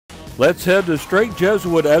Let's head to Strake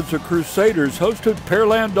Jesuit as the Crusaders hosted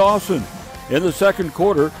Pearland Dawson. In the second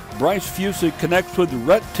quarter, Bryce Fucik connects with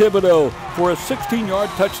Ret Thibodeaux for a 16-yard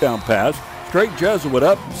touchdown pass. Strake Jesuit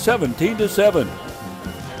up 17-7.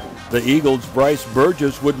 The Eagles Bryce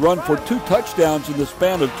Burgess would run for 2 touchdowns in the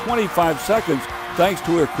span of 25 seconds thanks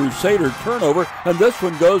to a Crusader turnover, and this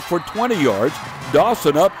one goes for 20 yards.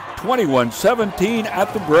 Dawson up 21-17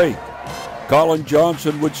 at the break. Colin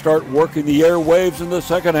Johnson would start working the airwaves in the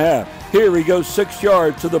second half. Here he goes 6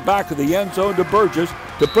 yards to the back of the end zone to Burgess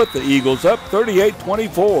to put the Eagles up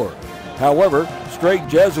 38-24. However, Strake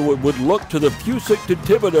Jesuit would look to the Fucik to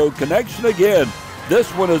Thibodeaux connection again. This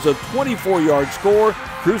one is a 24-yard score.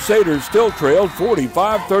 Crusaders still trailed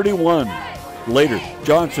 45-31. Later,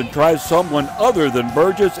 Johnson tries someone other than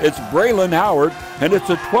Burgess. It's Braylon Howard, and it's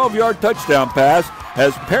a 12-yard touchdown pass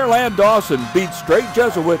as Pearland Dawson beats Strake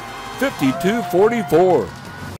Jesuit 52-44.